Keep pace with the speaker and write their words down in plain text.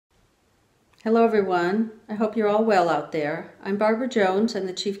Hello everyone, I hope you're all well out there. I'm Barbara Jones, I'm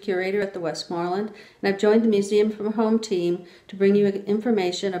the Chief Curator at the Westmoreland, and I've joined the Museum from Home team to bring you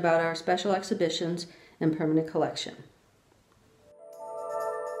information about our special exhibitions and permanent collection.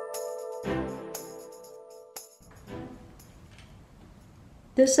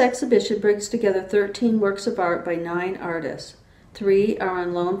 This exhibition brings together 13 works of art by 9 artists. 3 are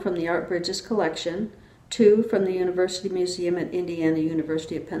on loan from the Art Bridges collection, 2 from the University Museum at Indiana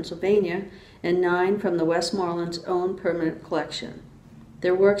University of Pennsylvania, and 9 from the Westmoreland's own permanent collection.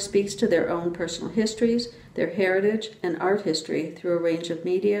 Their work speaks to their own personal histories, their heritage, and art history through a range of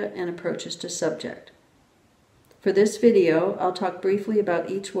media and approaches to subject. For this video, I'll talk briefly about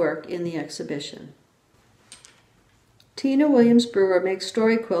each work in the exhibition. Tina Williams Brewer makes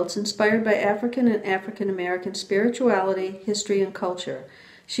story quilts inspired by African and African American spirituality, history, and culture.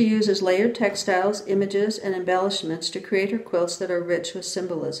 She uses layered textiles, images, and embellishments to create her quilts that are rich with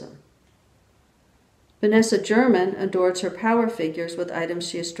symbolism. Vanessa German adorns her power figures with items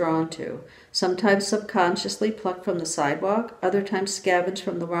she is drawn to, sometimes subconsciously plucked from the sidewalk, other times scavenged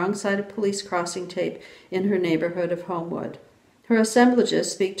from the wrong side of police crossing tape in her neighborhood of Homewood. Her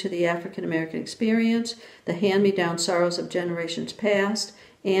assemblages speak to the African American experience, the hand-me-down sorrows of generations past,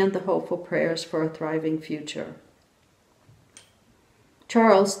 and the hopeful prayers for a thriving future.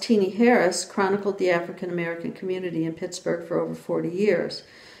 Charles Teenie Harris chronicled the African American community in Pittsburgh for over 40 years.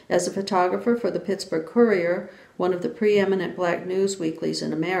 As a photographer for the Pittsburgh Courier, one of the preeminent black news weeklies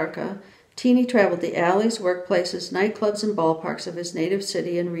in America, Teenie traveled the alleys, workplaces, nightclubs, and ballparks of his native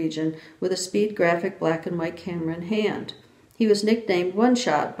city and region with a speed graphic black and white camera in hand. He was nicknamed One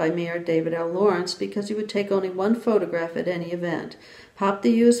Shot by Mayor David L. Lawrence because he would take only one photograph at any event, pop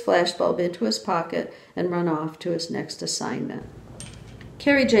the used flashbulb into his pocket, and run off to his next assignment.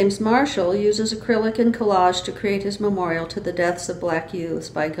 Kerry James Marshall uses acrylic and collage to create his memorial to the deaths of black youths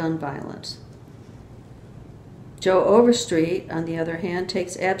by gun violence. Joe Overstreet, on the other hand,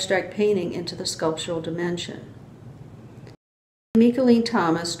 takes abstract painting into the sculptural dimension. Micheline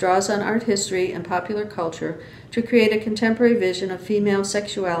Thomas draws on art history and popular culture to create a contemporary vision of female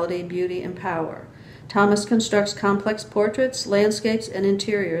sexuality, beauty, and power. Thomas constructs complex portraits, landscapes, and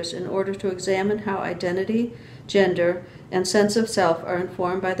interiors in order to examine how identity, gender, and sense of self are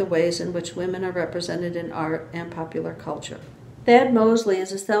informed by the ways in which women are represented in art and popular culture. Thad Mosley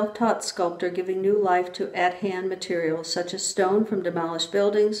is a self-taught sculptor giving new life to at-hand materials such as stone from demolished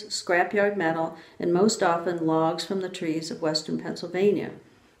buildings, scrapyard metal, and most often logs from the trees of western Pennsylvania.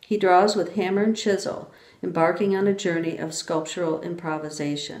 He draws with hammer and chisel, embarking on a journey of sculptural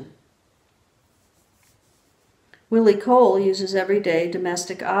improvisation. Willie Cole uses everyday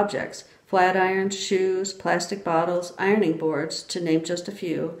domestic objects, flat irons, shoes, plastic bottles, ironing boards, to name just a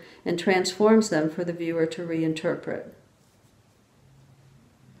few, and transforms them for the viewer to reinterpret.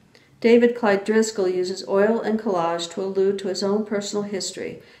 David Clyde Driscoll uses oil and collage to allude to his own personal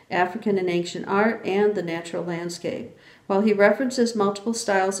history, African and ancient art, and the natural landscape. While he references multiple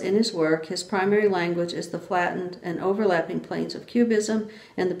styles in his work, his primary language is the flattened and overlapping planes of Cubism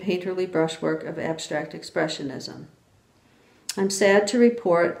and the painterly brushwork of abstract expressionism. I'm sad to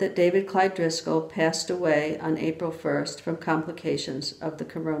report that David Clyde Driscoll passed away on April 1st from complications of the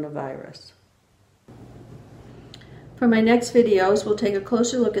coronavirus. For my next videos, we'll take a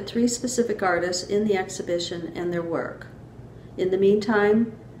closer look at 3 specific artists in the exhibition and their work. In the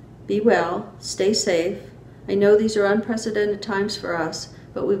meantime, be well, stay safe. I know these are unprecedented times for us,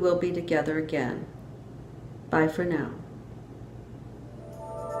 but we will be together again. Bye for now.